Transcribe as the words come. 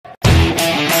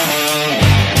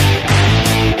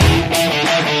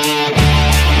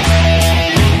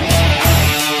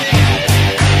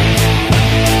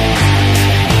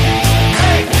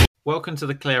Welcome to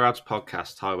the Clear Ads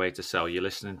podcast, Highway to Sell. You're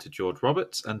listening to George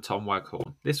Roberts and Tom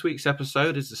Waghorn. This week's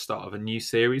episode is the start of a new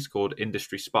series called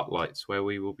Industry Spotlights, where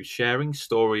we will be sharing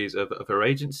stories of other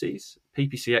agencies,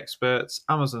 PPC experts,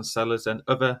 Amazon sellers, and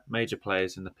other major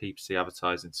players in the PPC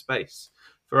advertising space.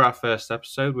 For our first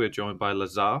episode, we're joined by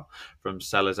Lazar from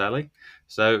Sellers Alley.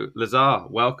 So, Lazar,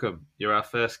 welcome. You're our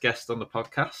first guest on the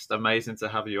podcast. Amazing to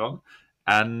have you on.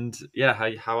 And yeah,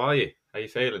 how are you? How are you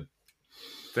feeling?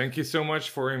 Thank you so much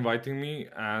for inviting me,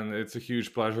 and it's a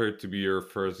huge pleasure to be your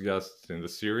first guest in the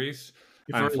series.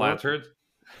 I'm flattered.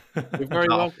 You're very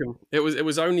welcome. It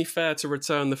was only fair to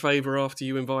return the favour after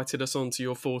you invited us onto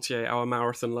your 48-hour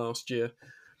marathon last year.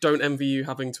 Don't envy you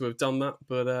having to have done that,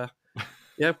 but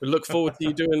yeah, we look forward to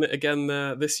you doing it again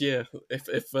this year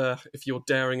if you're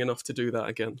daring enough to do that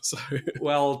again. So,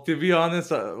 well, to be honest,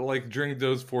 during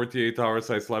those 48 hours,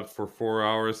 I slept for 4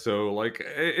 hours, so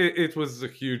it was a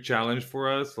huge challenge for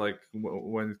us.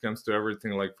 When it comes to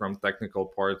everything, from technical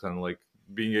part and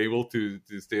being able to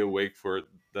stay awake for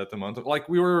that amount of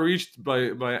we were reached by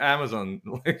Amazon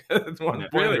at one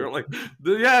point. Really?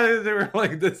 They were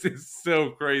like, this is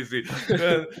so crazy.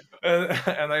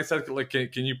 and I said,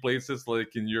 can you place this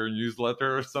in your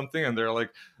newsletter or something? And they're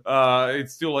like,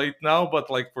 it's too late now, but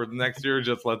for the next year,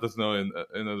 just let us know in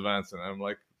advance. And I'm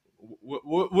like,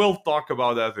 we'll talk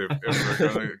about that if we're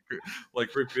gonna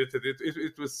repeat it.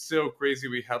 It was so crazy.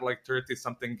 We had 30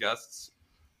 something guests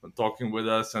talking with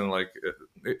us, and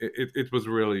it was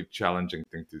really challenging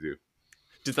thing to do.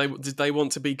 Did they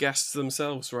want to be guests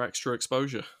themselves for extra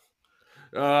exposure?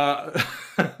 Well,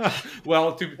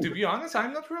 to be honest,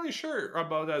 I'm not really sure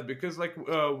about that, because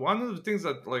one of the things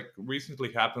that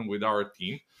recently happened with our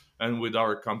team and with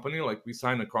our company, we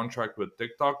signed a contract with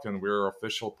TikTok and we're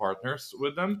official partners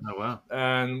with them. Oh wow!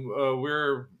 And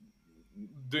we're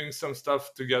doing some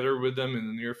stuff together with them in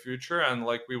the near future, and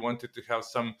we wanted to have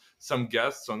some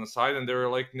guests on the side, and they were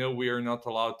like, no, we are not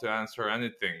allowed to answer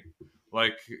anything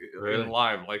Really? in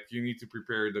live. You need to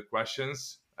prepare the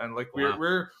questions, and Wow.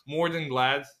 we're more than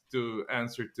glad to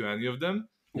answer to any of them,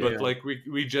 but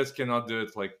we just cannot do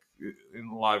it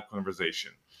in live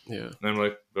conversation. Yeah. And I'm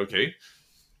like, okay.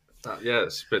 Yeah,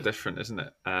 it's a bit different, isn't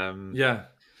it? Yeah.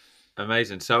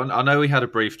 Amazing. So I know we had a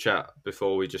brief chat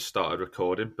before we just started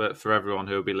recording, but for everyone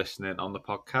who will be listening on the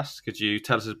podcast, could you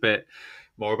tell us a bit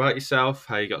more about yourself,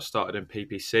 how you got started in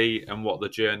PPC, and what the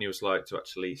journey was like to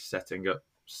actually setting up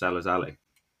Sellers Alley?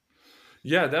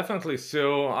 Yeah, definitely.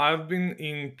 So I've been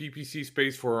in PPC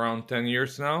space for around 10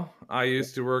 years now. I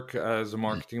used to work as a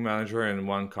marketing manager in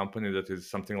one company that is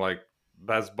something like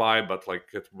Best Buy, but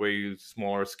at way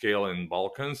smaller scale in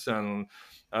Balkans. And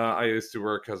I used to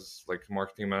work as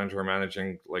marketing manager,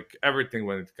 managing everything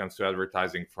when it comes to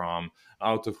advertising, from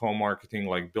out of home marketing,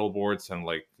 billboards and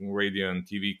radio and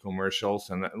TV commercials,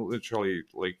 and literally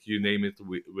you name it,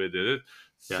 we did it.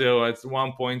 Yeah. So at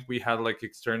one point we had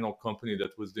external company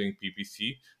that was doing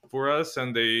PPC for us,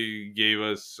 and they gave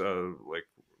us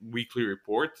weekly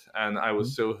report, and I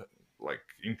was so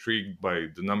intrigued by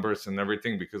the numbers and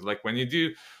everything, because when you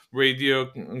do radio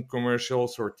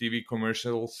commercials or TV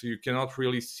commercials, you cannot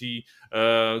really see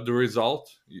the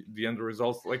result, the end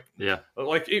results.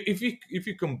 If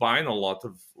you combine a lot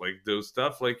of those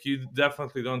stuff, you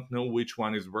definitely don't know which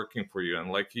one is working for you,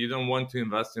 and you don't want to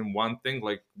invest in one thing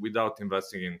without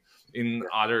investing in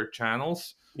other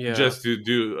channels, just to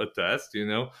do a test,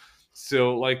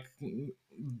 So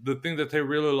the thing that I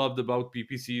really loved about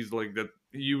PPC is that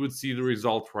you would see the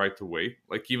result right away.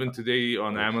 Even today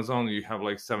on Amazon, you have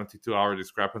 72-hour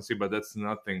discrepancy, but that's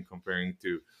nothing comparing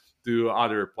to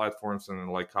other platforms and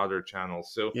other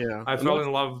channels. So yeah, I fell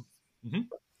in love. Mm-hmm.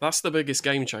 That's the biggest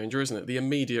game changer, isn't it? The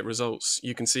immediate results.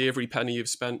 You can see every penny you've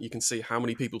spent. You can see how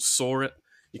many people saw it.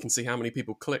 You can see how many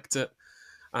people clicked it.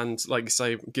 And like you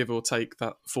say, give or take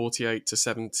that 48 to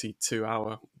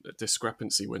 72-hour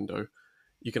discrepancy window,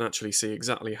 you can actually see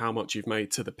exactly how much you've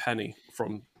made to the penny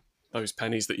from those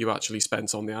pennies that you actually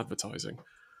spent on the advertising,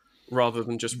 rather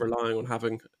than just relying on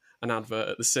having an advert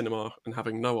at the cinema and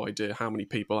having no idea how many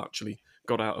people actually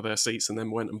got out of their seats and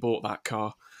then went and bought that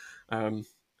car.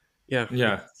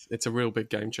 It's a real big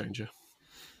game changer.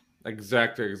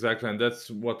 Exactly. And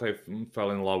that's what I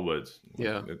fell in love with.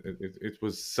 Yeah. It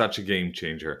was such a game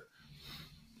changer.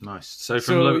 Nice. So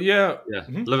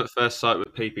love at first sight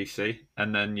with PPC,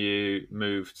 and then you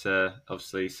moved to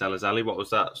obviously Sellers Alley. What was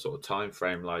that sort of time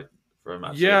frame like from?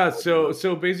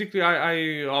 So basically,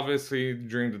 I obviously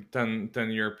during the 10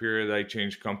 year period, I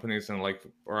changed companies, and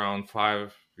around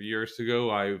 5 3 years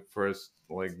ago, I first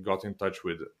like got in touch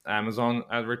with Amazon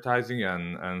advertising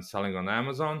and selling on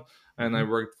Amazon. And I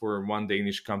worked for one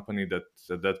Danish company that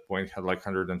at that point had like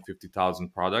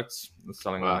 150,000 products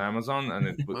selling on Wow. Amazon. And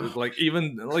it was Wow. like,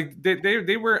 even like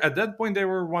they were at that point, they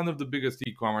were one of the biggest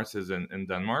e-commerces in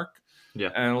Denmark.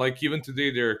 Yeah. And like even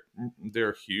today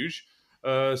they're huge.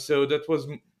 So that was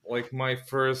like my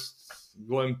first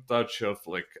glimpse touch of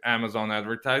like Amazon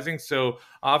advertising. So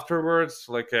afterwards,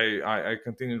 like I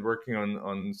continued working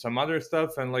on some other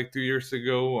stuff, and like 2 years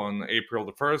ago on April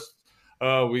the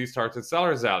 1st, we started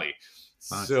Sellers Alley.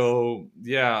 Nice. So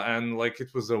yeah, and like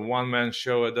it was a one-man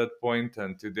show at that point,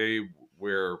 and today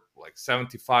we're like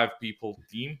 75 people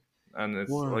team, and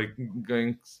it's Wow. like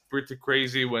going pretty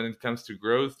crazy when it comes to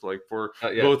growth, like for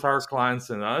Yeah. both our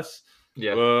clients and us.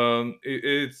 Yeah.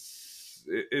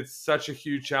 It's such a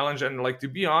huge challenge, and like to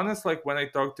be honest, like when I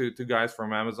talk to guys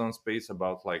from Amazon space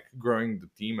about like growing the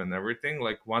team and everything,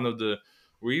 like one of the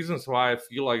reasons why I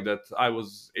feel like that I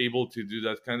was able to do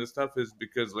that kind of stuff is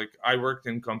because like I worked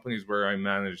in companies where I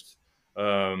managed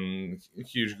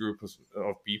huge groups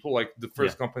of people. Like the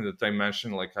first company that I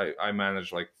mentioned, like I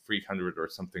managed like 300 or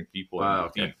something people Wow, in the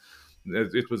okay. team.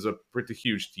 It was a pretty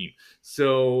huge team.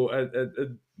 So at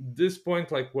this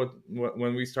point, like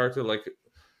when we started, like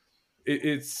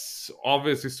it's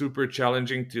obviously super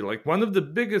challenging to like, one of the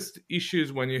biggest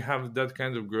issues when you have that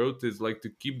kind of growth is like to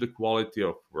keep the quality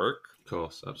of work. Of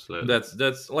course, absolutely.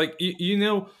 That's like you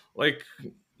know, like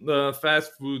the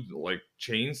fast food like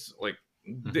chains, like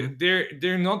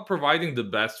they're not providing the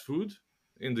best food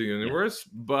in the universe,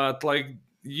 but like,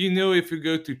 you know, if you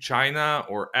go to China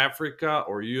or Africa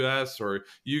or US or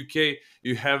UK,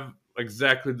 you have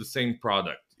exactly the same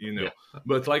product, you know.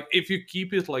 But like if you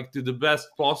keep it like to the best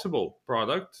possible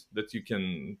product that you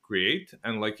can create,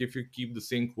 and like if you keep the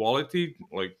same quality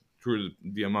like through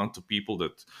the amount of people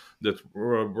that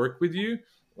work with you,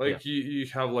 like you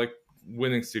have like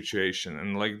winning situation.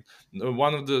 And like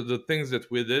one of the things that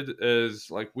we did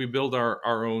is like we build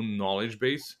our own knowledge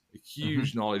base, a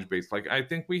huge knowledge base. Like I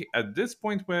think we at this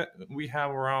point we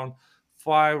have around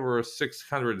 500 or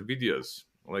 600 videos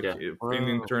like in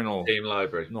internal team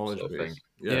library knowledge sort of base.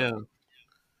 thing.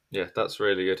 Yeah, that's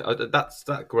really good. That's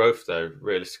that growth though,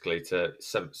 realistically, to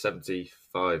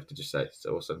 75. Did you say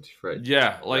or 73?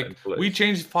 Yeah, like employees. we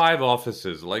changed 5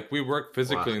 offices. Like we work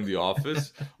physically in the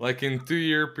office. Like in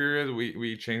 2-year period,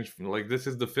 we changed. Like this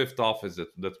is the 5th office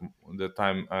that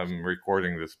I'm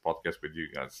recording this podcast with you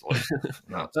guys. Like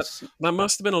that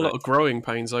must have been a lot of growing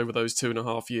pains over those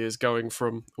 2.5 years, going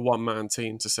from a one-man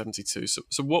team to 72.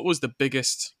 So what was the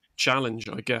biggest challenge,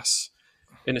 I guess,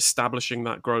 in establishing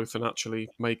that growth and actually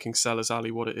making Sellers Alley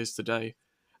what it is today?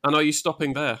 And are you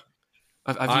stopping there?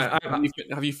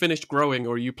 Have you finished growing,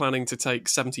 or are you planning to take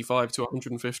 75 to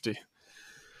 150?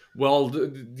 Well,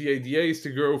 the idea is to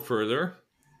grow further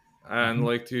and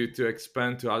like to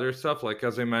expand to other stuff. Like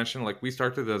as I mentioned, like we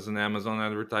started as an Amazon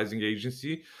advertising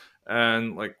agency,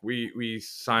 and like we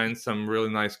signed some really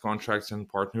nice contracts and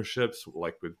partnerships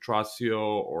like with Trasio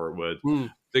or with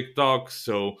TikTok.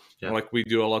 So like we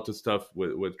do a lot of stuff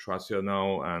with Trasio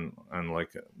now, and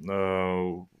like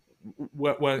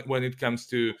when it comes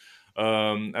to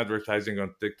advertising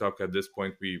on TikTok at this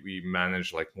point, we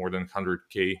manage like more than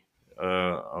 100K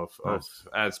of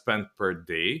ad spend per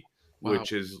day. Wow.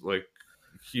 Which is like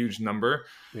huge number.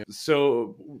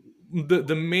 So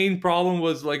the main problem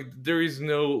was like there is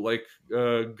no like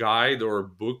guide or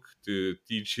book to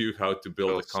teach you how to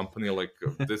build a company like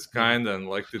of this kind and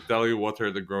like to tell you what are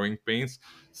the growing pains.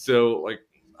 So like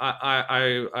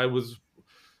I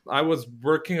was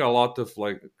working a lot of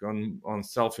like on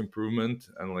self-improvement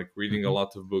and like reading a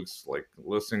lot of books, like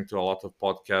listening to a lot of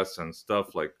podcasts and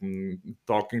stuff, like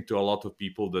talking to a lot of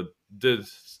people that did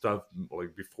stuff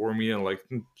like before me and like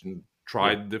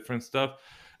tried different stuff.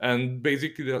 And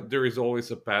basically there is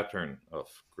always a pattern of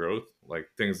growth, like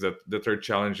things that are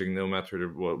challenging no matter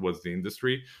what was the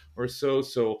industry or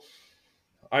so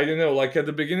I don't know, like at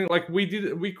the beginning, like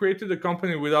we created a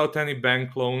company without any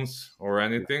bank loans or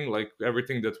anything. Like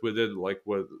everything that we did like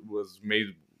was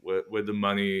made with the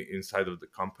money inside of the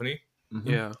company.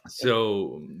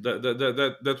 So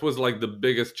that was like the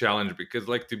biggest challenge, because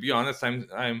like to be honest,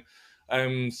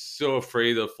 I'm so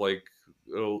afraid of like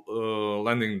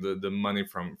lending the money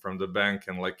from the bank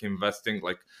and like investing.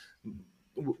 Like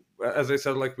as I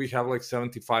said, like we have like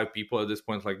 75 people at this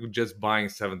point, like just buying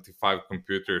 75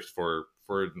 computers for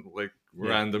like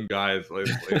random guys, like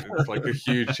it's like a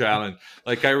huge challenge.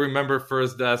 Like I remember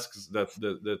first desks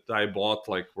that I bought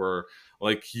like were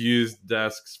like used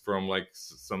desks from like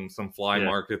some fly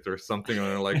market or something,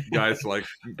 and like guys, like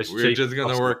we're just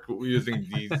gonna work using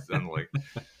these. And like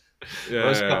Yeah, Well,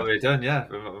 it's yeah, got to be done, yeah.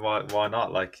 Why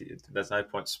not? Like, there's no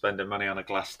point spending money on a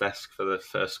glass desk for the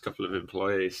first couple of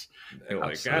employees. and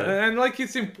like Absolutely. and like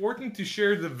it's important to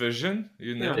share the vision,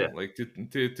 Yeah. Yeah. like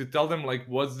to tell them like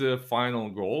what's the final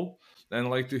goal, and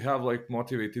like to have like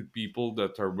motivated people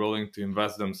that are willing to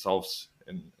invest themselves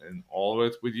in all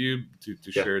of it with you to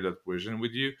Yeah. share that vision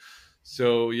with you.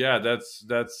 So yeah, that's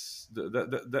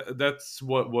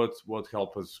what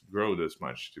helped us grow this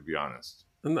much, to be honest.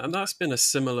 And that's been a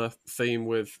similar theme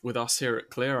with us here at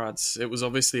ClearAds. It was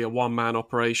obviously a one-man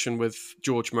operation with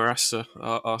George Maressa,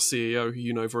 our CEO, who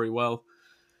you know very well.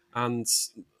 And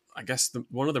I guess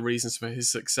one of the reasons for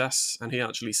his success, and he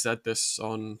actually said this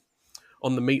on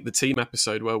the Meet the Team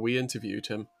episode where we interviewed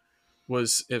him,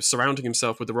 was surrounding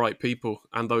himself with the right people,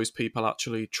 and those people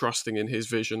actually trusting in his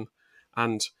vision,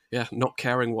 and not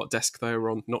caring what desk they were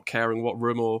on, not caring what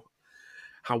room or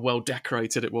how well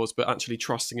decorated it was, but actually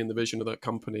trusting in the vision of that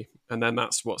company. And then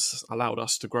that's what's allowed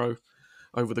us to grow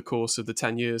over the course of the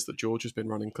 10 years that George has been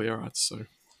running ClearAds. So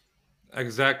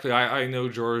Exactly. I know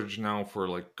George now for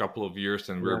like a couple of years,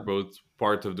 and we're Yeah. both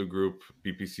part of the group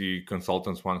PPC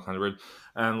Consultants 100.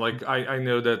 And like I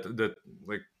know that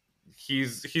like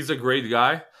he's a great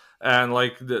guy, and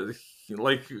like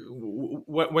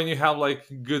when you have like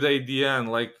good idea,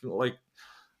 and like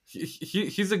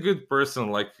he's a good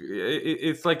person. Like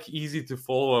it's like easy to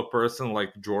follow a person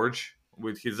like George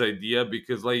with his idea,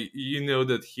 because like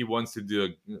that he wants to do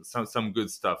some good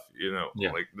stuff,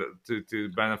 Yeah. like to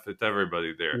benefit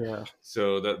everybody there. yeah,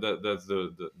 So that's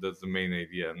the main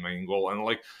idea and main goal. And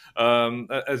like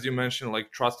as you mentioned,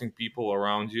 like trusting people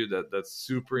around you, that's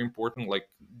super important. Like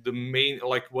the main,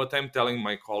 like what I'm telling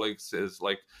my colleagues is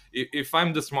like, if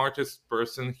I'm the smartest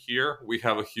person here, we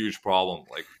have a huge problem.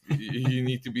 Like you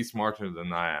need to be smarter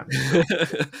than I am. So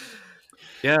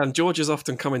yeah. And George is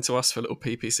often coming to us for little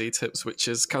PPC tips, which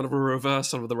is kind of a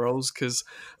reverse of the roles. Because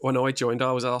when I joined,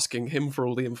 I was asking him for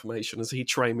all the information as he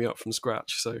trained me up from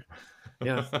scratch. So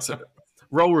yeah, it's a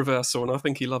role reversal, and I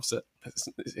think he loves it.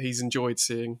 He's enjoyed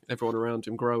seeing everyone around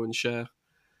him grow and share.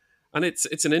 And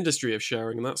it's an industry of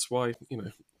sharing, and that's why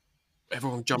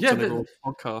everyone jumps yeah, on everyone's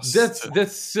podcasts.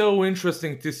 that's so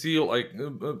interesting to see, like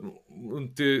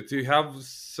to have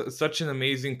such an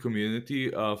amazing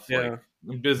community of like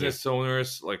Yeah, business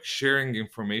owners, like sharing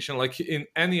information, like in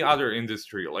any other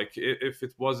industry. Like if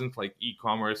it wasn't like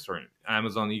e-commerce or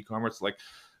Amazon e-commerce, like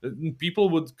people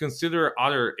would consider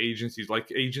other agencies,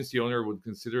 like agency owner would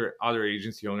consider other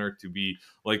agency owner to be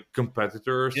like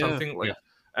competitor or yeah, something, like. Yeah.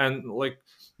 And like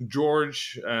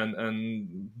George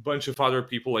and bunch of other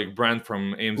people like Brent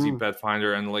from AMZ Pet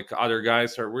Finder and like other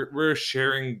guys we're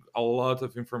sharing a lot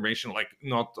of information, like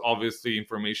not obviously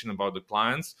information about the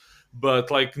clients,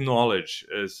 but like knowledge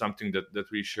is something that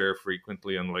we share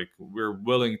frequently, and like we're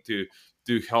willing to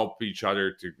help each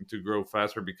other to grow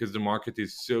faster, because the market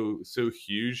is so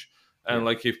huge. And Yeah.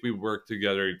 like if we work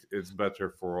together, it's better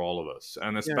for all of us,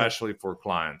 and yeah. especially for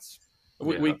clients.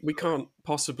 We can't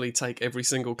possibly take every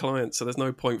single client, so there's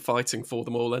no point fighting for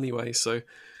them all anyway. So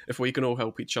if we can all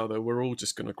help each other, we're all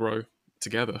just going to grow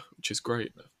together, which is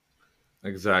great.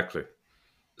 Exactly.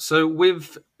 So,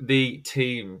 with the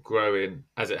team growing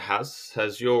as it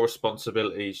has your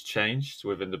responsibilities changed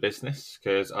within the business?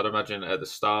 Because I'd imagine at the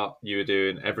start you were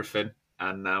doing everything,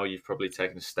 and now you've probably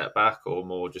taken a step back, or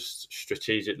more just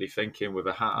strategically thinking with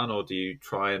a hat on, or do you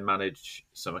try and manage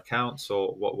some accounts,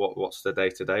 or what's the day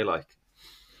to day like?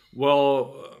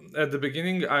 Well, at the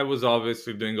beginning, I was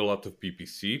obviously doing a lot of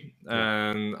PPC,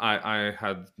 Yeah. and I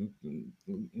had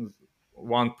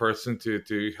one person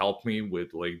to help me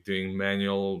with like doing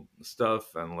manual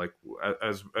stuff. And like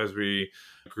as we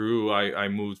grew, I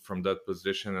moved from that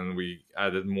position, and we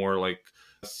added more like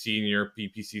senior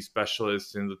PPC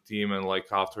specialists in the team. And like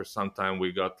after some time,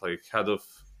 we got like head of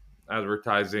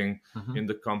advertising Mm-hmm. in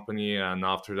the company, and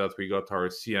after that we got our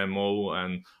CMO,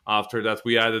 and after that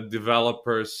we added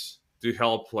developers to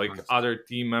help like Nice. other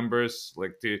team members.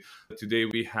 Like today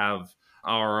we have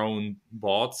our own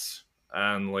bots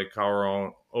and like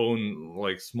our own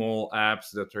like small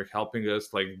apps that are helping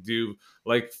us like do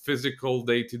like physical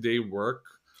day-to-day work.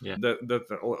 Yeah. That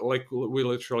like we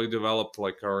literally developed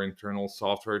like our internal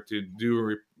software to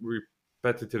do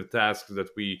repetitive tasks that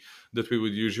we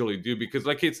would usually do, because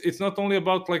like it's not only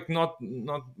about like not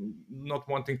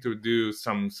wanting to do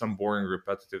some boring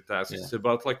repetitive tasks. Yeah. It's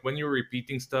about like when you're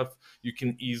repeating stuff, you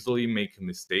can easily make a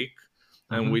mistake,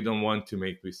 and Mhm. we don't want to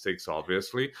make mistakes,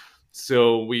 obviously.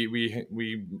 So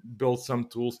we built some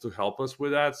tools to help us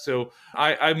with that. So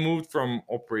I moved from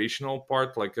operational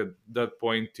part like at that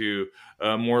point to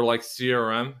more like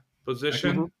CRM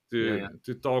position Mhm. to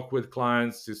Yeah. talk with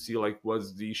clients, to see like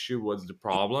what's the issue, what's the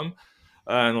problem.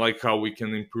 and like how we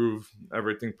can improve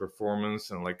everything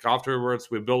performance. And like afterwards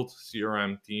we built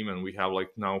CRM team, and we have like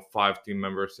now 5 team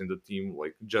members in the team,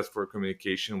 like just for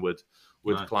communication with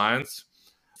Nice. clients.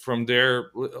 From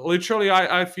there, literally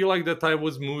I feel like that I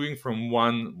was moving from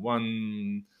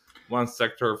one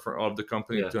sector of the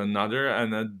company to another,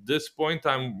 and at this point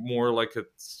I'm more like a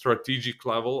strategic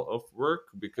level of work,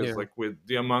 because like with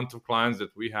the amount of clients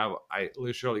that we have, I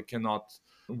literally cannot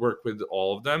work with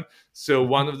all of them. So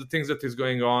one of the things that is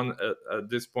going on at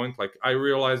this point, like I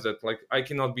realize that like I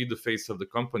cannot be the face of the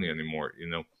company anymore,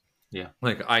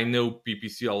 like I know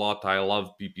PPC a lot, I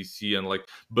love PPC, and like,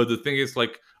 but the thing is,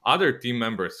 like, other team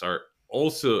members are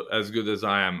also as good as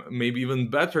I am, maybe even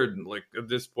better, like at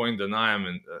this point than I am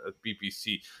at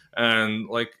PPC. And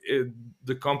like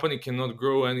the company cannot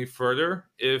grow any further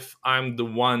if I'm the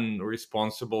one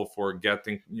responsible for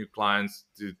getting new clients,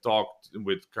 to talk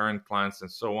with current clients,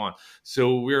 and so on.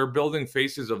 So we're building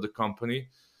faces of the company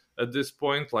at this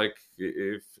point. Like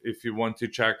if you want to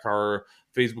check our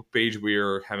Facebook page,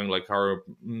 we're having like our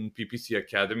PPC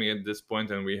Academy at this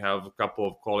point, and we have a couple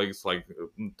of colleagues like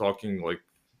talking like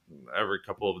every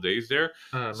couple of days there.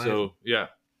 So yeah,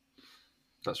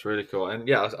 that's really cool. And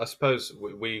yeah, I suppose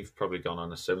we've probably gone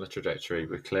on a similar trajectory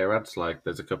with ClearAds. Like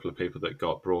there's a couple of people that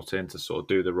got brought in to sort of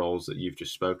do the roles that you've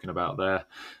just spoken about there,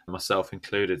 myself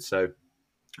included. So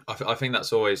I think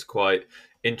that's always quite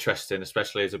interesting,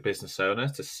 especially as a business owner,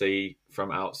 to see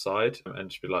from outside and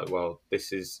just be like, well,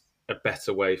 this is a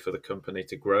better way for the company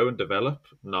to grow and develop,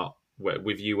 not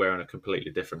with you wearing a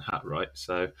completely different hat, right?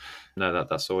 So no,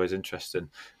 that's always interesting.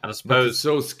 And I suppose it's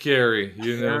so scary,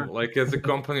 like as a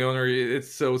company owner,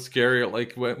 it's so scary.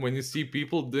 Like when you see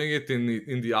people doing it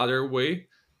in the other way,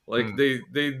 like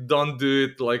they don't do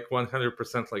it like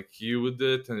 100% like you would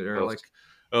do it, and you're like,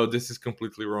 oh, this is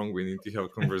completely wrong, we need to have a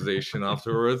conversation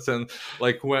afterwards. And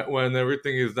like when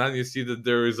everything is done, you see that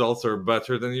their results are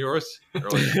better than yours. You're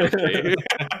like, okay.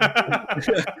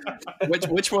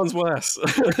 which one's worse?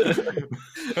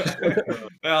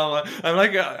 Well, I'm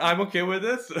like, I'm okay with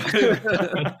this.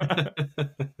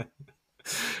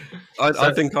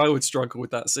 I think I would struggle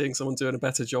with that. Seeing someone doing a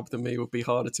better job than me would be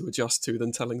harder to adjust to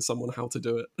than telling someone how to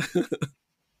do it.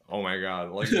 Oh my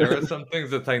god! Like there are some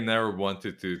things that I never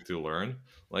wanted to learn.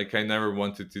 Like I never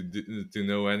wanted to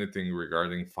know anything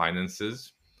regarding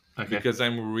finances, because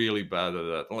I'm really bad at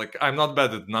that. Like I'm not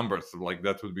bad at numbers. Like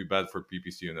that would be bad for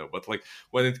PPC, But like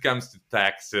when it comes to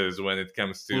taxes, when it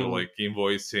comes to like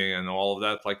invoicing and all of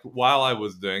that, like while I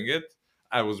was doing it,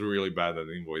 I was really bad at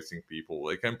invoicing people.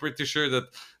 Like I'm pretty sure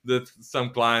that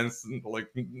some clients like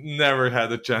never had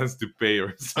a chance to pay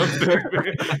or something,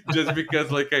 just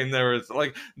because like I never,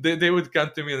 like they would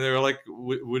come to me and they were like,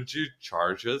 would you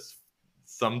charge us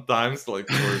sometimes like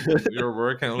for your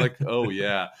work? And I'm like, oh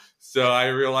yeah. So I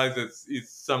realized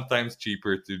it's sometimes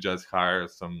cheaper to just hire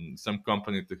some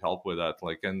company to help with that.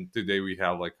 Like, and today we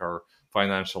have like our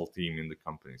financial team in the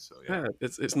company. So yeah,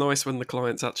 it's nice when the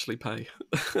clients actually pay.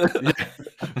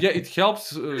 yeah, it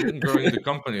helps growing the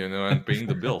company, and paying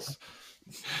the bills.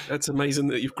 It's amazing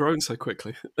that you've grown so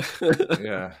quickly.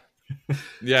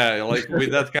 Yeah, like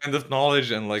with that kind of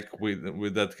knowledge, and like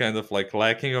with that kind of like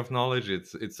lacking of knowledge,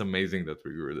 it's amazing that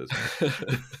we grew this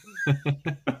much.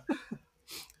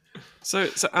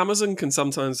 So Amazon can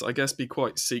sometimes, I guess, be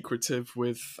quite secretive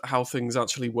with how things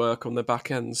actually work on the back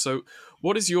end. So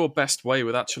what is your best way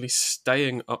with actually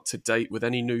staying up to date with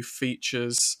any new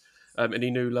features, any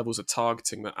new levels of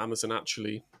targeting that Amazon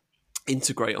actually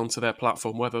integrate onto their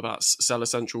platform, whether that's Seller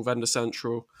Central, Vendor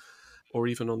Central, or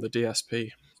even on the DSP?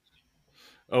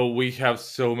 Oh, we have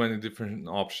so many different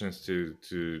options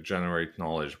to generate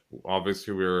knowledge.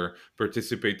 Obviously, we're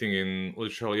participating in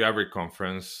literally every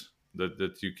conference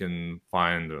that you can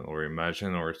find or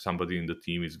imagine, or somebody in the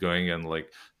team is going and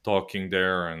like talking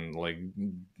there and like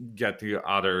getting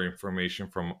other information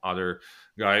from other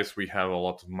guys. We have a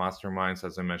lot of masterminds,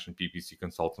 as I mentioned. PPC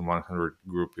Consultant 100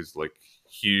 group is like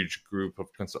huge group of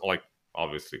like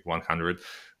obviously 100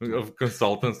 of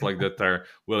consultants like that are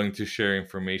willing to share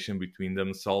information between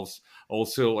themselves.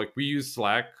 Also, like we use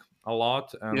Slack a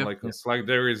lot, and on Slack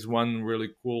there is one really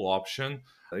cool option.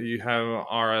 You have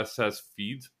RSS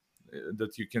feed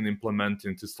that you can implement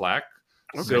into Slack.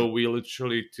 So we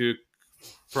literally took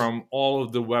from all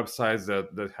of the websites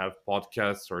that have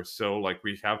podcasts or so, like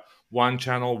we have one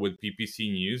channel with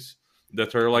PPC news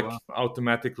that are like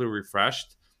automatically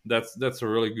refreshed. That's a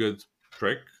really good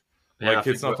trick. Like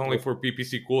it's not only for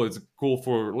PPC cool, it's cool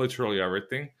for literally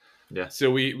everything. Yeah.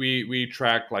 So we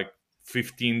track like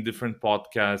 15 different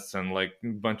podcasts and like a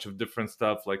bunch of different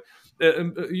stuff. Like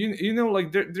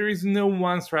like there is no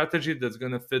one strategy that's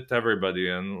gonna fit everybody,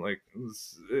 and like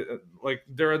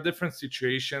there are different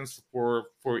situations for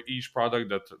each product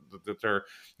that are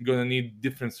gonna need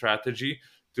different strategy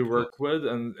to work with.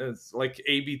 And it's like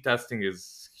A/B testing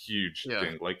is huge Yeah.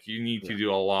 thing. Like you need to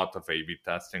do a lot of A/B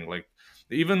testing. Like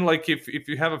even like if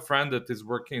you have a friend that is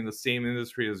working in the same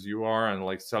industry as you are and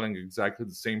like selling exactly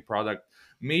the same product,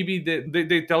 maybe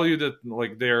they tell you that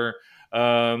like they're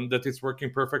that it's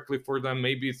working perfectly for them.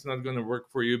 Maybe it's not going to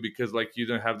work for you because like you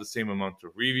don't have the same amount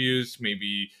of reviews.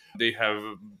 Maybe they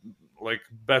have like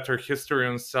better history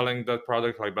on selling that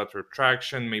product, like better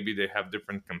traction. Maybe they have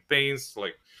different campaigns.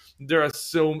 Like there are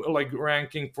so like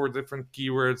ranking for different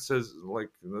keywords as like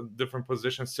different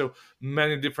positions. So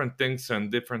many different things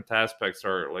and different aspects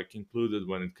are like included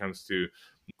when it comes to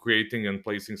creating and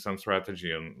placing some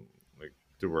strategy and like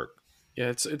to work. Yeah,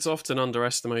 it's often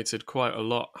underestimated quite a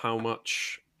lot how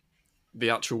much the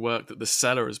actual work that the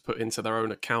seller has put into their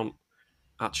own account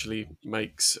actually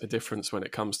makes a difference when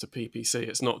it comes to PPC.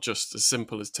 It's not just as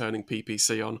simple as turning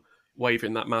PPC on,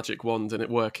 waving that magic wand, and it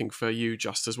working for you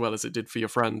just as well as it did for your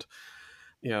friend.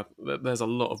 Yeah, there's a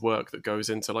lot of work that goes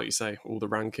into, like you say, all the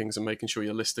rankings and making sure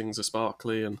your listings are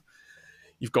sparkly and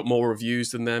you've got more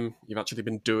reviews than them. You've actually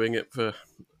been doing it for,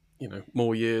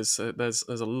 more years. There's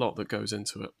a lot that goes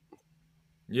into it.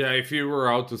 Yeah, if you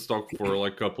were out of stock for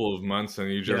like a couple of months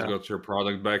and you just Yeah. got your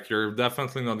product back, you're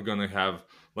definitely not gonna have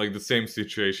like the same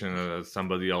situation as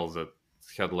somebody else that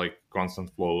had like constant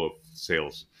flow of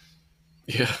sales.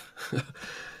 Yeah.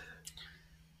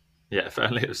 Yeah, if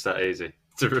only it was that easy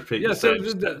to repeat Yeah, the so same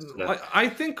steps. Yeah. I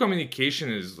think communication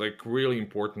is like really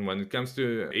important when it comes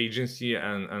to agency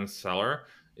and seller.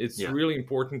 It's Yeah. really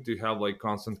important to have like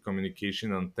constant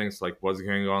communication on things like what's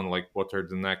going on, like what are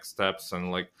the next steps,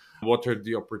 and like what are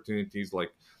the opportunities.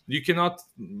 Like you cannot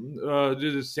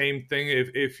do the same thing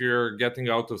if you're getting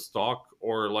out of stock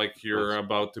or like you're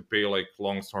about to pay like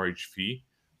long storage fee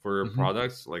for your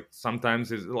products. Like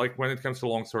sometimes it's like when it comes to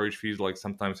long storage fees, like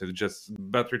sometimes it's just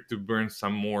better to burn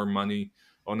some more money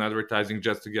on advertising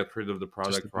just to get rid of the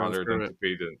product rather than to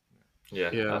pay the. Yeah,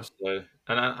 Yeah. absolutely.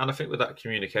 And I think with that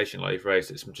communication, like you've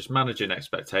raised, it's just managing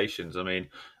expectations. I mean,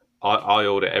 I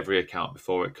audit every account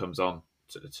before it comes on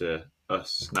to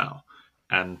us now,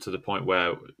 and to the point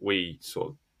where we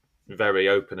sort of very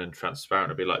open and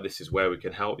transparent and be like, this is where we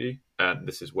can help you, and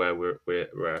this is where where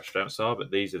our strengths are,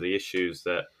 but these are the issues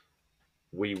that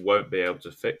we won't be able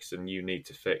to fix, and you need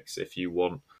to fix if you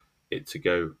want it to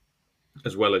go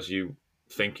as well as you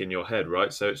think in your head,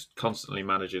 right? So it's constantly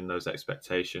managing those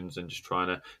expectations and just trying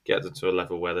to get them to a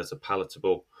level where there's a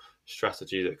palatable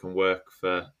strategy that can work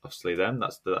for obviously them.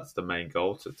 That's the main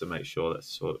goal, to make sure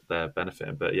that's sort of they're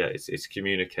benefiting. But yeah, it's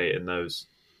communicating those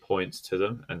points to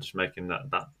them and just making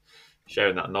that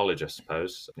sharing that knowledge, I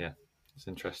suppose. Yeah, it's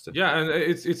interesting. Yeah, and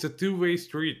it's a two-way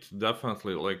street,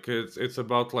 definitely. Like it's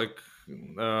about like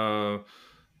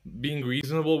being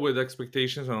reasonable with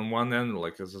expectations on one end,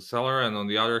 like as a seller, and on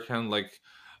the other hand, like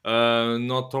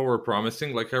not over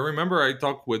promising. Like I remember I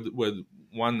talked with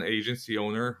one agency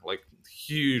owner, like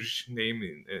huge name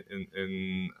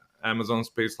in Amazon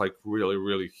space, like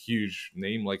really huge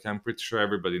name. Like I'm pretty sure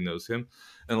everybody knows him.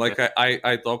 And like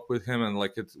I talked with him, and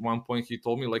like at one point he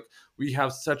told me like we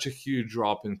have such a huge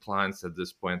drop in clients at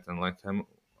this point, and like I'm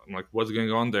like what's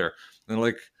going on there? And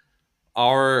like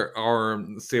our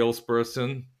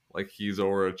salesperson, like he's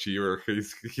overachiever.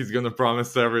 He's gonna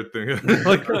promise everything.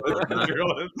 Like,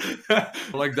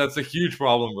 like that's a huge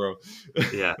problem, bro.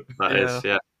 Yeah, that is.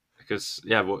 Yeah, because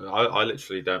I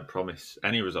literally don't promise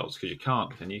any results because you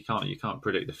can't, and you can't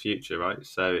predict the future, right?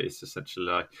 So it's essentially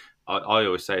like I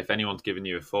always say, if anyone's giving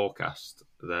you a forecast,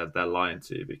 they're lying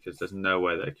to you, because there's no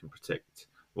way they can predict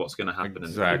what's going to happen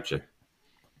in the future,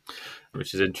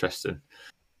 which is interesting.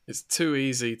 It's too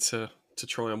easy to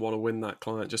try and want to win that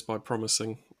client just by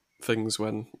promising things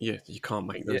when you can't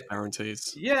make those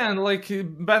guarantees. Yeah, and like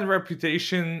bad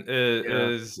reputation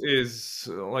is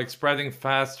like spreading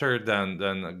faster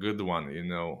than a good one, you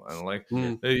know. And like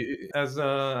as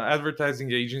a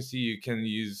advertising agency, you can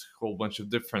use a whole bunch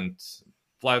of different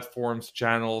platforms,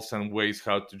 channels, and ways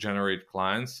how to generate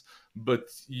clients. But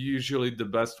usually the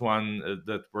best one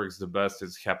that works the best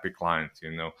is happy client,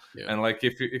 you know. And like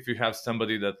if you have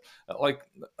somebody that like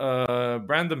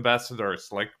brand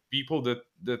ambassadors, like people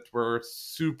that were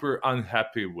super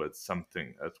unhappy with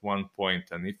something at one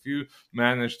point, and if you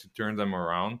manage to turn them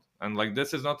around, and like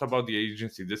this is not about the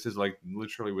agency, this is like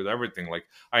literally with everything. Like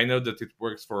I know that it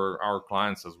works for our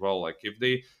clients as well. Like if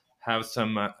they have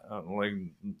some like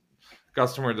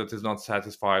customer that is not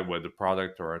satisfied with the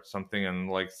product or something, and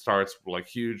like starts like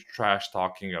huge trash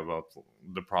talking about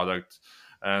the product,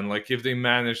 and like if they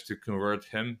manage to convert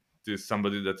him to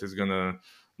somebody that is gonna,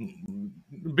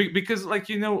 because like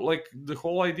like the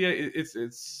whole idea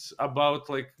it's about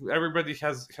like everybody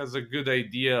has a good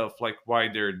idea of like why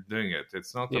they're doing it.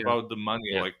 It's not Yeah. about the money.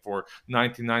 Yeah. Like for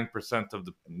 99% of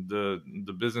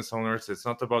the business owners, it's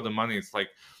not about the money. It's like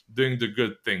doing the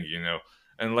good thing,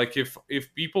 and like if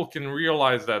people can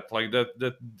realize that like that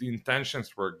the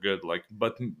intentions were good, like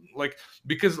but like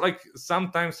because like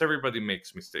sometimes everybody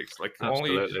makes mistakes, like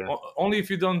Absolutely. only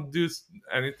if you don't do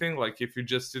anything, like if you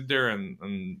just sit there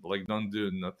and like don't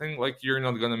do nothing, like you're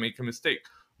not gonna make a mistake.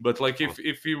 But like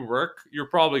if you work, you're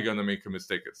probably gonna make a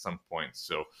mistake at some point.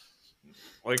 So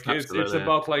like it's Absolutely, yeah.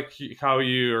 about like how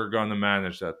you are gonna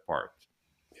manage that part.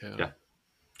 Yeah.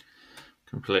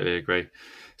 Completely agree.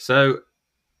 So,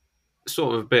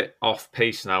 sort of a bit off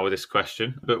piece now with this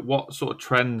question, but what sort of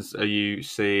trends are you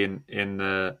seeing in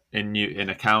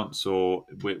accounts or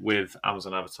with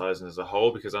Amazon advertising as a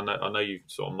whole? Because I know you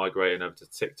sort of migrating over to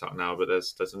TikTok now, but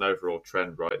there's an overall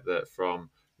trend, right, that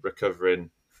from recovering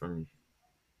from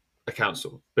accounts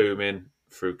sort of booming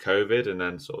through COVID and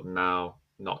then sort of now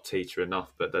not teetering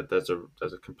off, but there's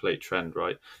a complete trend,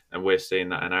 right? And we're seeing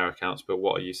that in our accounts. But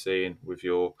what are you seeing with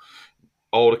your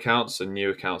old accounts and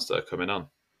new accounts that are coming on?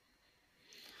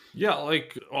 Yeah,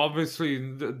 like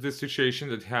obviously the situation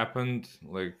that happened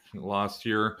like last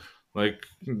year, like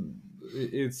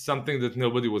it's something that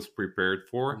nobody was prepared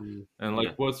for. And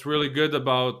like what's really good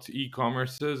about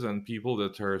e-commerces and people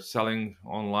that are selling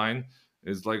online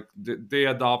is like they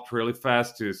adopt really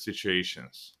fast to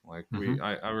situations. Like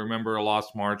I remember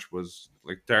last March was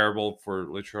like terrible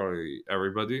for literally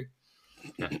everybody.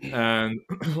 And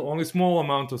only small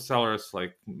amount of sellers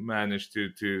like managed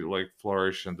to like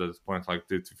flourish at this point, like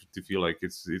to feel like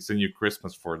it's a new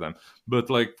Christmas for them.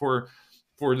 But like for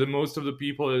the most of the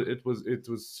people, it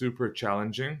was super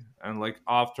challenging. And like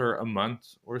after a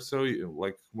month or so,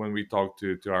 like when we talked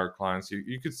to our clients,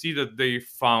 you could see that they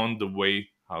found the way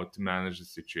how to manage the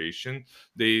situation.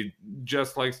 They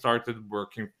just like started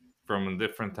working from a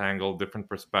different angle, different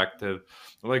perspective.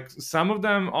 Like some of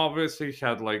them obviously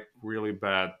had like really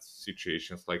bad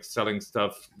situations, like selling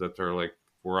stuff that are like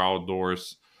for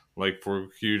outdoors, like for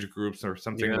huge groups or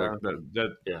something like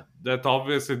that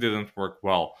obviously didn't work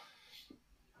well.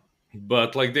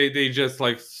 But like they just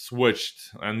like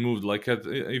switched and moved. Like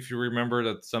if you remember,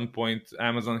 at some point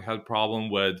Amazon had problem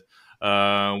with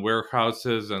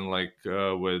warehouses and like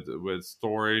with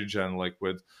storage and like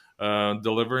with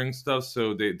delivering stuff.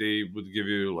 So they would give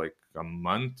you like a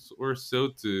month or so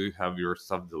to have your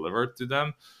stuff delivered to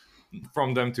them,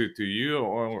 from them to you,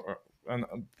 or and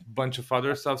a bunch of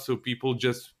other stuff. So people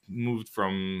just moved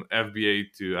from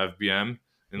FBA to FBM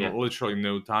in literally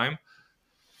no time.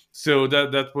 So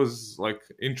that was like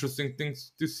interesting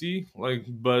things to see. Like,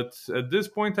 but at this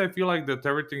point I feel like that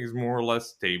everything is more or less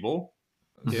stable.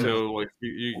 So like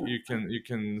you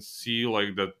can see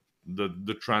like that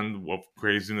the trend of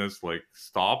craziness like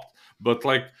stopped. But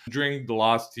like during the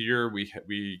last year we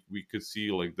could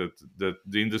see like that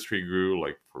the industry grew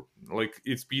like for like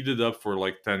it speeded up for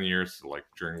like 10 years like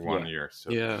during 1 year.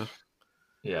 So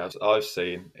yeah, I've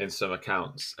seen in some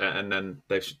accounts, and then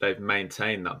they've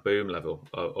maintained that boom level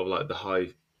of like the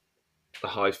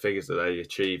high figures that they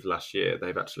achieved last year.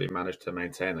 They've actually managed to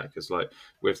maintain that because, like,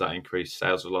 with that increased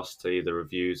sales velocity, the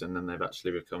reviews, and then they've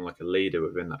actually become like a leader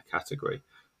within that category,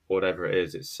 whatever it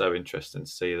is. It's so interesting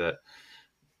to see that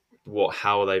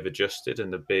how they've adjusted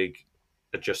and the big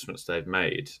adjustments they've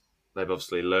made. They've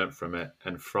obviously learned from it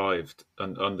and thrived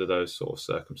under those sort of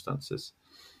circumstances.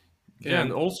 Yeah,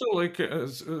 and also like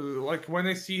when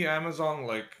I see Amazon,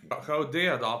 like how they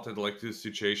adopted like this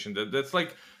situation, that's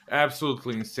like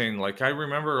absolutely insane. Like I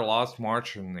remember last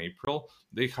March and April,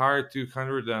 they hired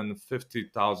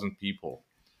 250,000 people,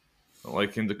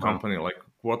 like in the company, like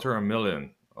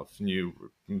 250,000 of new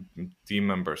team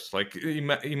members. Like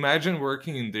imagine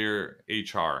working in their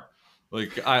HR.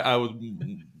 Like I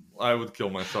would kill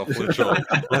myself literally.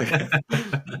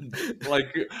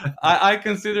 like I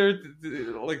consider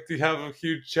like to have a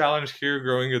huge challenge here,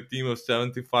 growing a team of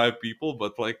 75 people,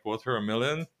 but like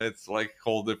 250,000, it's like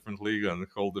whole different league and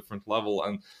whole different level.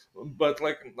 And but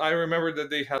like I remember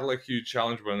that they had like huge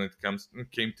challenge when it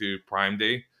came to Prime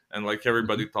Day. And like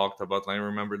everybody talked about, and I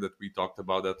remember that we talked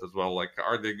about that as well. Like,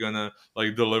 are they gonna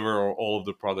like deliver all of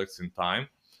the products in time?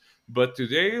 But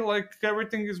today, like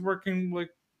everything is working like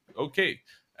okay.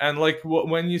 And like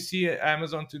when you see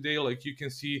Amazon today, like you can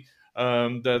see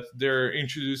that they're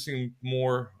introducing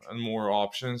more and more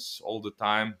options all the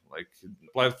time. Like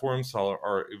platforms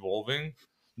are evolving.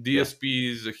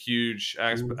 DSP is a huge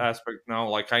aspect now.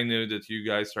 Like I know that you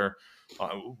guys are,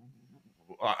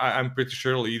 I'm pretty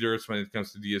sure leaders when it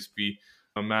comes to DSP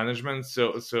management.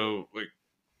 So like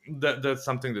that's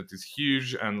something that is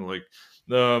huge, and like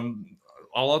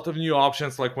a lot of new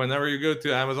options. Like whenever you go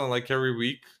to Amazon, like every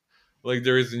week, like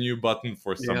there is a new button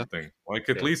for Yeah. something. Like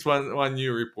at Yeah. least one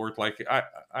new report. Like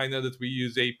I know that we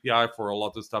use API for a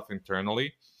lot of stuff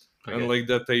internally. Okay. And like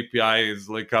that API is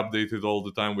like updated all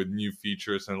the time with new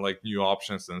features and like new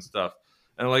options and stuff.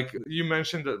 And like you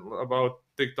mentioned about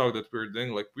TikTok that we're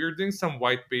doing some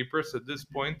white papers at this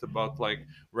point about like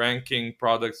ranking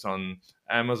products on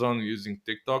Amazon using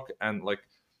TikTok, and like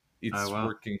it's wow.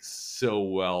 working so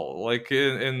well. Like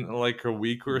in like a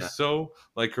week or Yeah. so,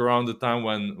 like around the time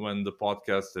when the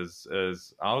podcast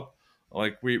is out,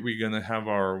 like we're gonna have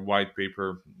our white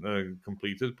paper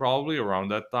completed probably around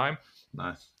that time.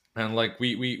 Nice. And like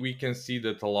we can see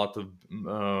that a lot of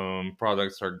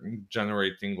products are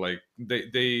generating like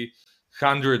they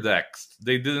 100x.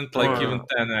 They didn't like Wow. even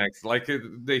 10x. Like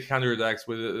they 100x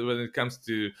when it comes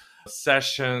to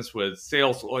sessions, with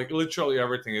sales, like literally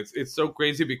everything. It's so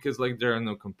crazy because like there are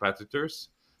no competitors.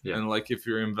 Yeah. And like if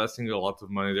you're investing a lot of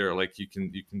money there, like you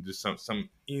can do some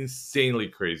insanely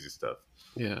crazy stuff.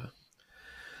 Yeah.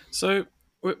 So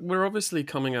we're obviously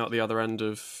coming out the other end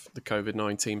of the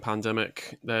COVID-19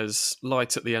 pandemic. There's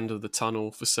light at the end of the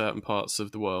tunnel for certain parts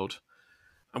of the world.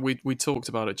 And we talked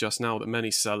about it just now that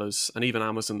many sellers and even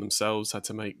Amazon themselves had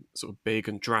to make sort of big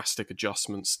and drastic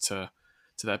adjustments to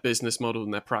their business model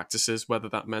and their practices, whether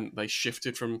that meant they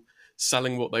shifted from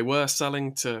selling what they were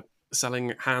selling to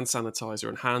selling hand sanitizer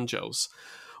and hand gels.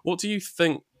 What do you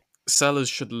think sellers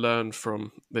should learn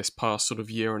from this past sort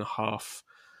of year and a half,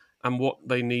 and what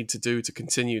they need to do to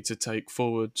continue to take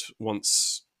forward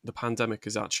once the pandemic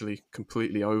is actually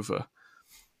completely over?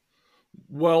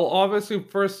 Well, obviously,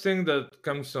 first thing that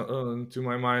comes to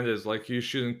my mind is like you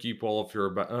shouldn't keep all of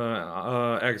your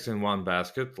eggs in one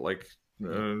basket. Like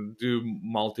do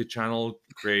multi-channel,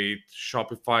 create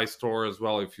Shopify store as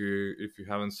well if you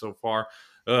haven't so far.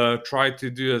 Try to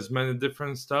do as many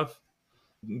different stuff,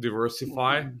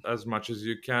 diversify as much as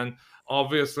you can.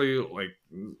 Obviously, like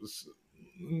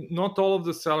not all of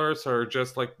the sellers are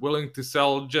just like willing to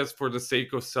sell just for the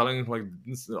sake of selling. Like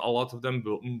a lot of them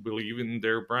believe in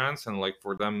their brands, and like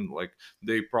for them, like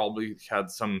they probably had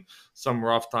some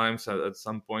rough times at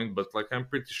some point, but like I'm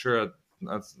pretty sure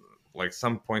at like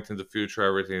some point in the future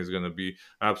everything is going to be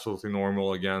absolutely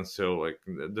normal again. So like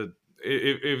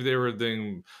if they were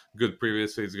doing good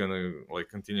previously, it's gonna like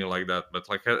continue like that. But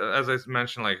like as I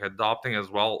mentioned, like adopting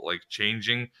as well, like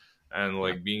changing and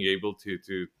like being able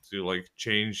to like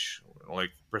change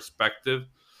like perspective.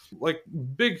 Like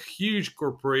big huge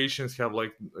corporations have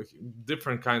like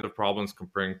different kind of problems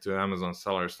comparing to Amazon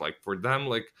sellers. Like for them,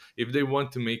 like if they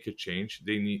want to make a change,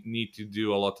 they need to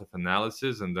do a lot of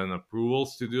analysis, and then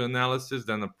approvals to do analysis,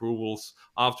 then approvals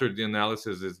after the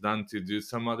analysis is done to do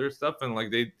some other stuff. And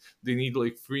like they need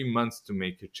like 3 months to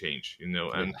make a change, you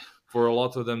know. And for a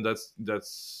lot of them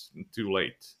that's too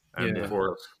late. And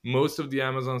for most of the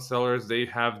Amazon sellers, they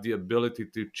have the ability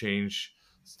to change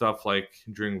stuff like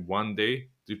during one day,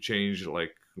 to change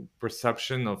like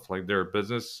perception of like their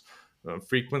business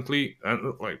frequently.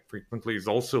 And like frequently is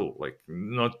also like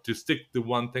not to stick to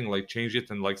one thing, like change it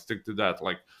and like stick to that,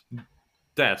 like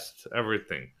test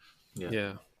everything.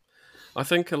 Yeah. I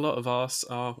think a lot of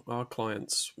our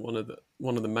clients, one of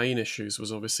the main issues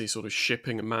was obviously sort of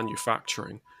shipping and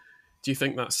manufacturing. Do you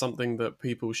think that's something that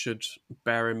people should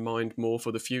bear in mind more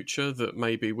for the future, that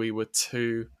maybe we were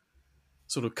too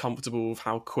sort of comfortable with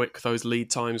how quick those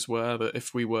lead times were, that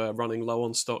if we were running low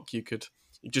on stock, you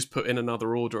just put in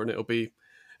another order and it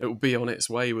will be on its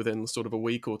way within sort of a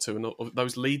week or two, and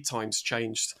those lead times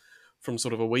changed from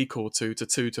sort of a week or two to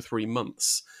 2 to 3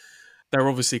 months. They're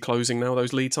obviously closing now,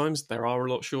 those lead times. They are a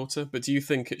lot shorter, but do you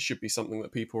think it should be something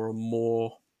that people are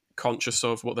more conscious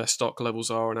of, what their stock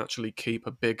levels are, and actually keep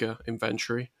a bigger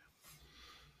inventory?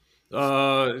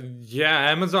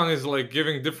 Amazon is like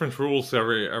giving different rules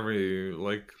every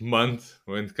like month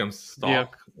when it comes to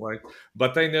stock. Like,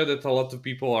 but I know that a lot of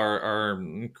people are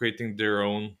creating their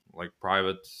own like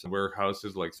private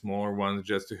warehouses, like smaller ones,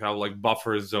 just to have like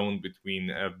buffer zone between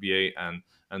FBA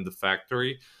and the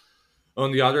factory.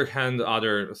 On the other hand,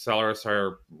 other sellers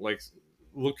are like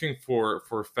looking for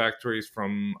factories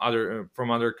from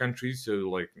other countries. So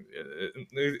like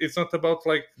it's not about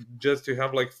like just to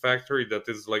have like factory that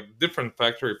is like different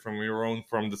factory from your own,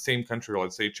 from the same country,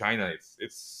 let's say China.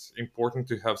 It's important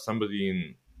to have somebody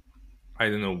in, I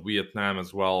don't know, Vietnam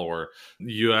as well, or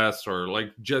US, or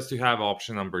like just to have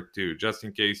option number 2, just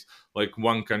in case like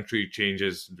one country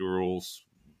changes the rules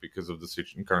because of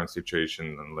the current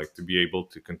situation, and like to be able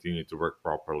to continue to work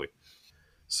properly.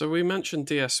 So we mentioned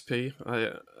DSP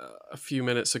a few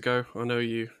minutes ago. I know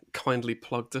you kindly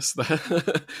plugged us there.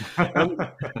 Um,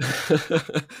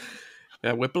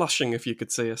 yeah, we're blushing if you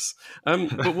could see us.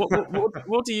 But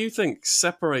what do you think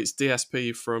separates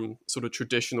DSP from sort of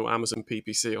traditional Amazon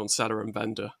PPC on seller and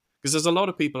vendor? Because there's a lot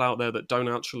of people out there that don't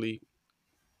actually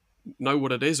know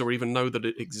what it is or even know that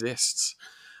it exists.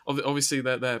 Obviously,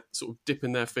 they're sort of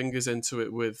dipping their fingers into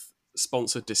it with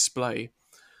sponsored display.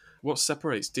 What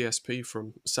separates DSP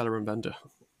from seller and vendor?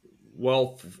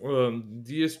 Well,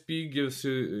 DSP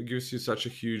gives you such a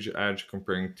huge edge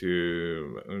comparing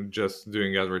to just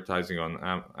doing advertising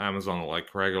on Amazon,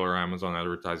 like regular Amazon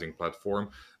advertising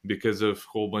platform, because of a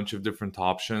whole bunch of different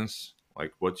options,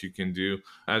 like what you can do,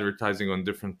 advertising on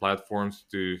different platforms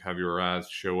to have your ads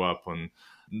show up on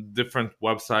different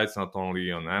websites, not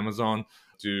only on Amazon,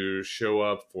 to show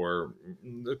up for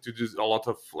to do a lot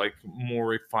of like more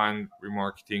refined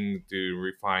remarketing, to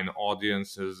refine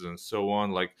audiences and so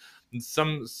on, like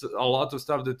a lot of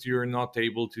stuff that you're not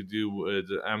able to do with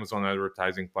the Amazon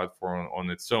advertising platform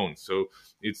on its own. So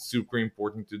it's super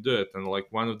important to do it. And like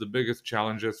one of the biggest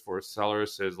challenges for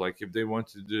sellers is like if they want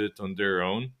to do it on their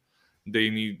own,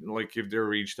 they need, like if they're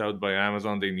reached out by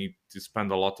Amazon, they need to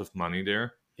spend a lot of money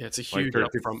there. Yeah, it's a Like huge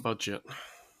upfront budget.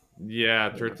 Yeah,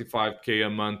 35K a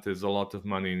month is a lot of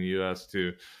money in the US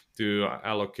to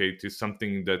allocate to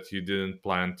something that you didn't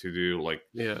plan to do. Like,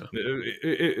 Yeah,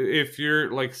 if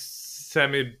you're like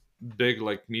semi big,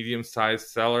 like medium sized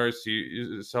sellers,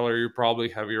 you probably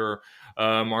have your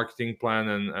marketing plan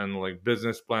and like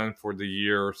business plan for the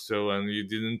year or so, and you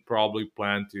didn't probably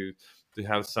plan to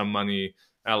have some money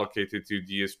allocated to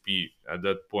DSP at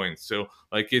that point. So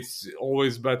like it's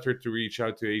always better to reach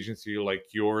out to agency like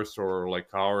yours or like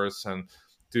ours, and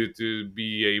to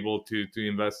be able to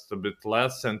invest a bit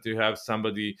less and to have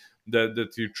somebody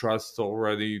that you trust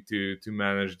already to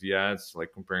manage the ads,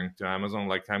 like comparing to Amazon.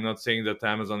 Like I'm not saying that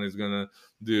Amazon is gonna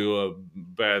do a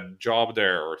bad job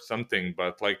there or something,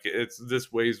 but like it's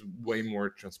this way is way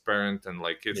more transparent, and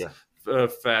like it's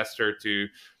faster to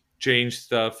change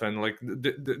stuff, and like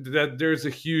that there's a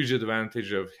huge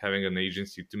advantage of having an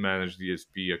agency to manage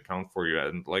DSP account for you.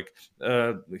 And like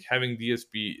having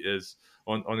DSP is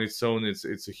on its own,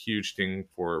 it's a huge thing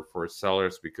for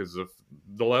sellers because of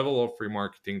the level of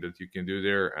remarketing that you can do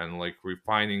there, and like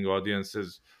refining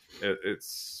audiences.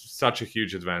 It's such a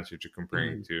huge advantage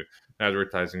comparing to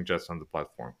advertising just on the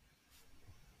platform.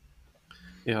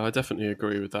 Yeah, I definitely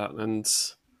agree with that. And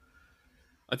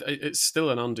it's still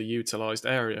an underutilized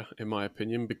area, in my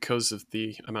opinion, because of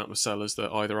the amount of sellers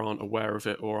that either aren't aware of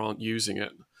it or aren't using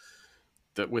it.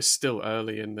 That we're still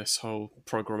early in this whole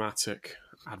programmatic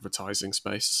advertising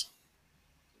space.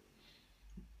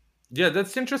 Yeah,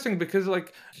 that's interesting because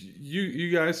like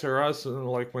you guys are us,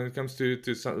 like when it comes to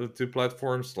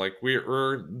platforms, like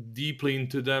we're deeply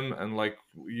into them, and like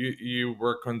you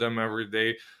work on them every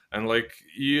day, and like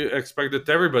you expect that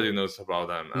everybody knows about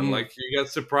them, and like you get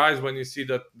surprised when you see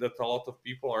that a lot of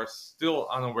people are still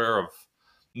unaware of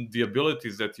the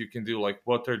abilities that you can do, like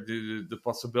what are the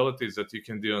possibilities that you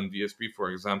can do on DSP,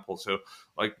 for example. So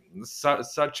like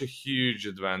such a huge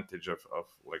advantage of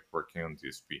like working on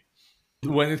DSP.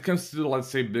 When it comes to, let's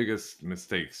say, biggest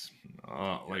mistakes,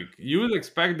 like you would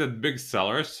expect that big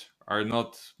sellers are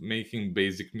not making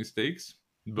basic mistakes,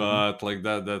 but like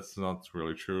that's not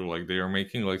really true. Like they are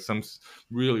making like some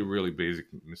really basic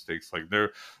mistakes. Like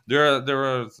there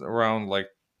are around like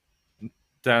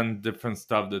 10 different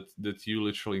stuff that you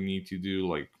literally need to do,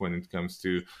 like when it comes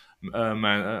to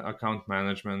account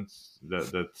management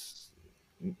that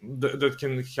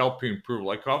can help you improve.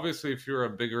 Like obviously if you're a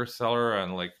bigger seller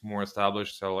and like more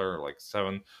established seller, like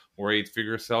 7 or 8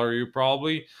 figure seller, you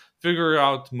probably figure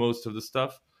out most of the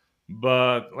stuff.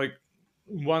 But like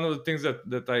one of the things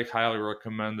that I highly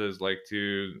recommend is like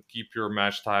to keep your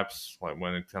match types, like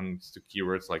when it comes to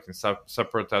keywords, like in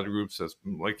separate ad groups. As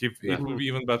like if it would be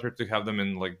even better to have them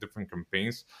in like different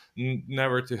campaigns,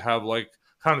 never to have like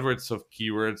hundreds of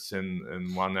keywords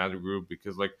in one ad group,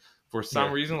 because like for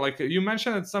some reason, like you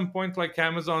mentioned at some point, like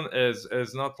Amazon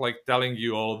is not like telling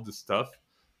you all of the stuff,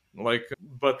 like,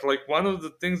 but like one of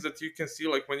the things that you can see,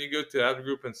 like when you go to ad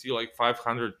group and see like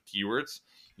 500 keywords,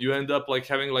 you end up like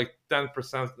having like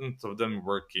 10% of them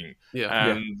working,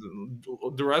 and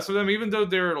the rest of them, even though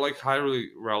they're like highly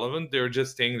relevant, they're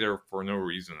just staying there for no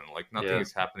reason, and like nothing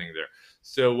is happening there.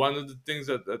 So one of the things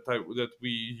that we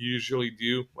usually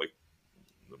do, like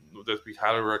that we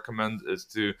highly recommend, is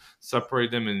to separate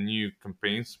them in new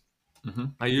campaigns.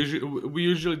 We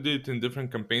usually do it in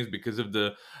different campaigns because of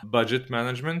the budget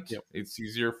management. Yep. It's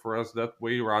easier for us that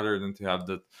way rather than to have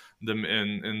them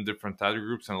in different ad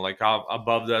groups. And like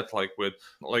above that, like with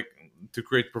like to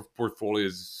create portfolio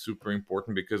is super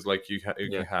important because like you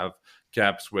can have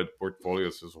caps with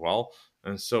portfolios as well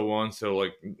and so on. So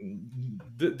like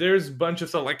there's a bunch of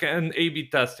stuff like and A/B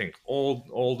testing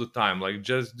all the time. Like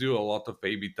just do a lot of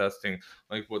A/B testing,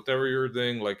 like whatever you're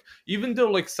doing. Like even though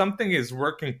like something is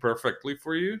working perfectly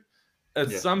for you,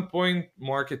 at some point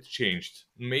market changed.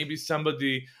 Maybe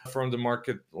somebody from the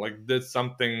market like did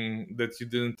something that you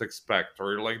didn't expect,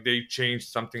 or like they changed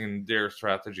something in their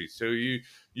strategy. So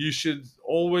you should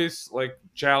always like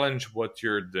challenge what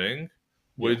you're doing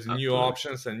with new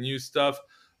options and new stuff,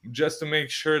 just to make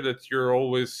sure that you're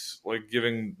always like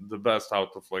giving the best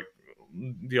out of like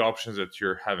the options that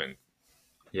you're having.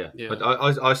 But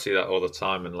I see that all the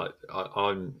time, and like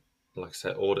I'm like I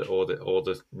said, audit all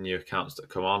the new accounts that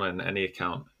come on, and any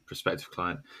account prospective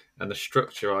client, and the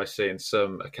structure I see in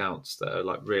some accounts that are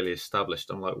like really established.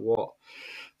 I'm like,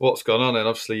 what's gone on? And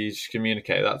obviously you just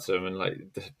communicate that to them, and like,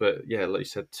 but yeah, like you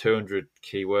said, 200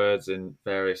 keywords in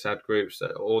various ad groups,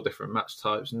 all different match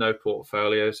types, no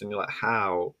portfolios, and you're like,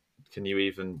 how can you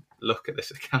even look at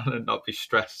this account and not be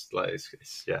stressed? Like,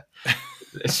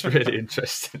 it's really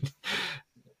interesting.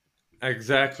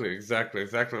 Exactly.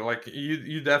 Like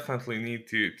you definitely need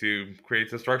to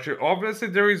create a structure. Obviously,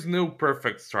 there is no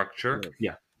perfect structure.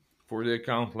 For the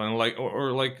account plan, like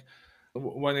or like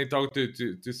when I talk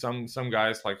to some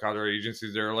guys like other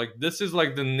agencies, they're like, this is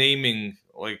like the naming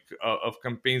like of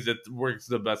campaigns that works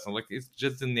the best. I'm like, it's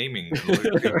just the naming.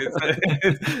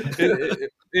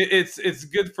 It's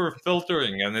good for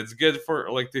filtering, and it's good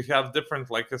for like to have different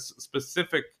like a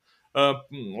specific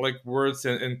like words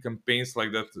and campaigns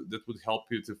like that would help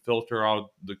you to filter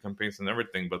out the campaigns and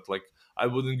everything. But like I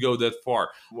wouldn't go that far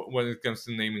when it comes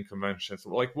to naming conventions.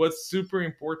 Like what's super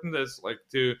important is like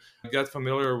to get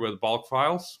familiar with bulk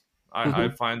files. I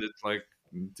find it like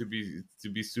to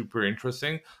be super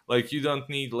interesting. Like you don't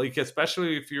need like,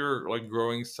 especially if you're like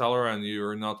growing seller and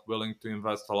you're not willing to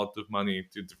invest a lot of money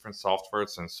into different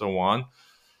softwares and so on,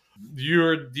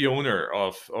 you're the owner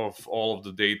of all of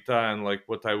the data. And like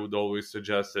what I would always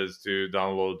suggest is to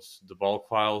download the bulk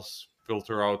files,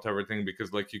 filter out everything,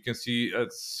 because like you can see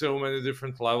at so many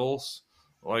different levels,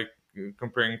 like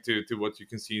comparing to what you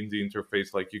can see in the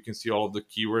interface. Like you can see all of the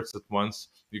keywords at once.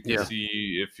 You can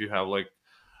see if you have like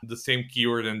the same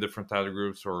keyword in different ad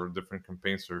groups or different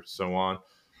campaigns or so on.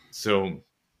 So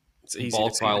it's easy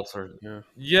bulk to files are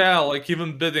like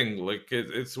even bidding, like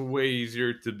it's way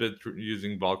easier to bid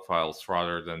using bulk files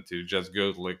rather than to just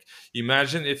go like,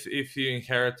 imagine if you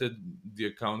inherited the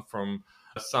account from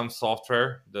some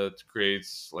software that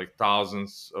creates like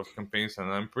thousands of campaigns,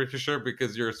 and I'm pretty sure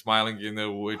because you're smiling you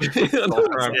know which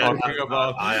software I'm talking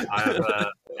about.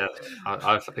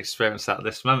 I've experienced that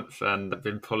this month, and I've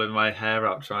been pulling my hair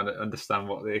out trying to understand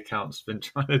what the account's been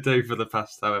trying to do for the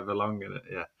past however long in it.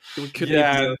 We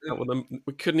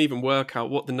couldn't even work out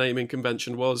what the naming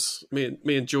convention was. Me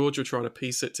and George were trying to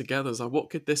piece it together. I was like, what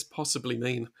could this possibly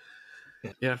mean?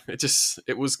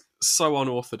 It was so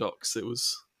unorthodox. It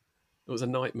was a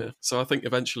nightmare. So I think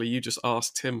eventually you just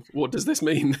asked him, what does this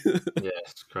mean?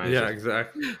 It's crazy. Yeah,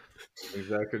 exactly.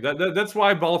 That's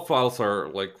why bulk files are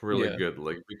like really good,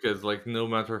 like because like no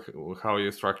matter how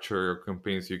you structure your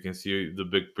campaigns, you can see the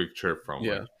big picture from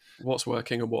what's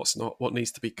working and what's not, what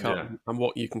needs to be cut, and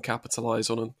what you can capitalize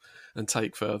on and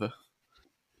take further.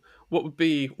 What would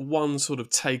be one sort of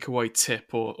takeaway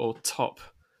tip or top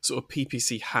sort of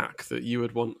PPC hack that you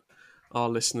would want our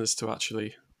listeners to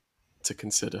actually to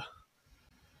consider?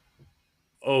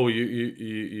 Oh,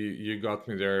 you got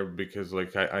me there, because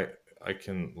like I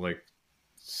can like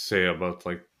say about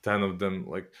like 10 of them,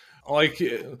 like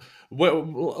well,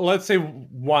 let's say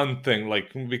one thing,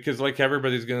 like because like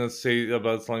everybody's gonna say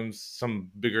about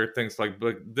some bigger things, like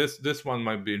but this one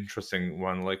might be interesting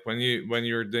one, like when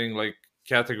you're doing like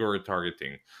category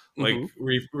targeting, like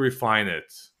refine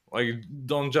it. Like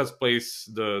don't just place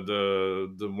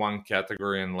the one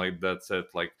category and like that's it.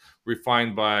 Like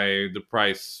refined by the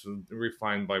price,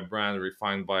 refined by brand,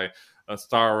 refined by a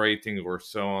star rating or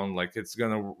so on. Like it's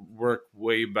gonna work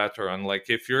way better. And like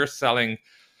if you're selling,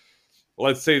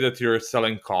 let's say that you're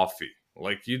selling coffee,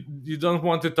 like you don't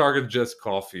want to target just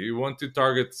coffee. You want to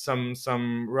target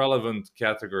some relevant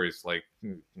categories like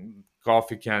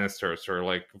coffee canisters or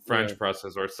like French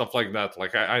presses or stuff like that.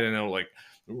 Like I don't know, like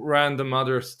random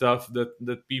other stuff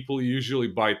that people usually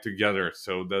buy together.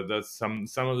 So that's some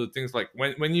of the things, like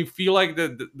when you feel like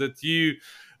that you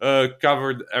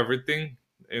covered everything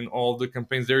in all the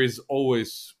campaigns, there is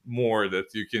always more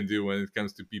that you can do when it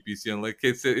comes to PPC, and like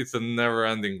it's a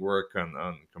never-ending work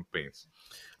on campaigns.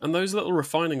 And those little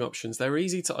refining options, they're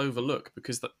easy to overlook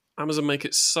because Amazon make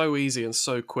it so easy and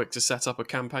so quick to set up a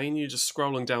campaign. You're just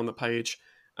scrolling down the page,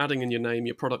 adding in your name,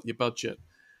 your product, your budget,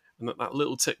 and that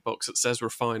little tick box that says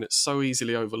refine, it's so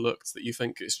easily overlooked that you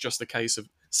think it's just a case of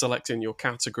selecting your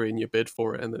category and your bid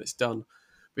for it and then it's done.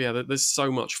 But yeah, there's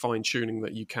so much fine-tuning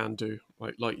that you can do,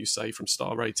 like you say, from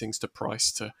star ratings to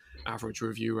price to average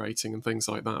review rating and things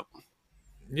like that.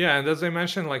 Yeah, and as I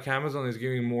mentioned, like Amazon is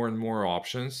giving more and more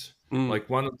options. Like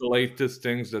one of the latest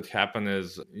things that happen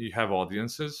is you have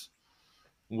audiences,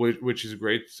 which is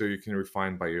great. So you can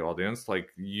refine by your audience, like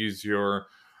use your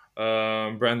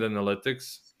brand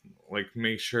analytics, like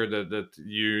make sure that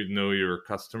you know your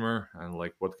customer and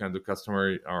like what kind of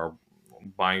customer are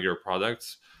buying your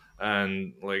products,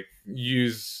 and like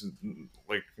use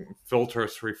like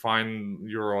filters, refine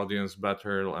your audience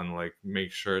better, and like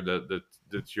make sure that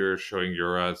you're showing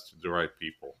your ads to the right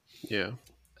people. Yeah.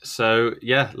 So,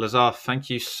 yeah, Lazar, thank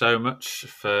you so much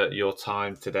for your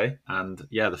time today. And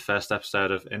yeah, the first episode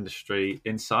of Industry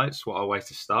Insights, what a way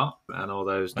to start. And all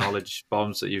those knowledge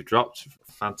bombs that you've dropped,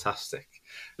 fantastic.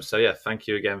 So, yeah, thank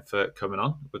you again for coming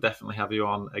on. We'll definitely have you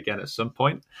on again at some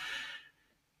point.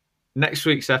 Next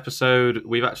week's episode,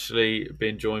 we've actually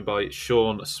been joined by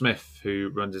Sean Smith,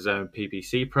 who runs his own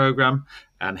PPC program,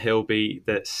 and he'll be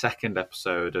the second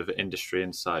episode of Industry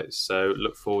Insights. So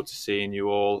look forward to seeing you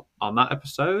all on that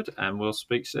episode, and we'll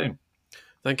speak soon.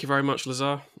 Thank you very much,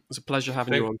 Lazar. It's a pleasure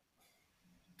having you on.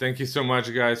 Thank you so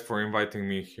much, guys, for inviting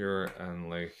me here, and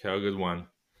like have a good one.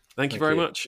 Thank you very much.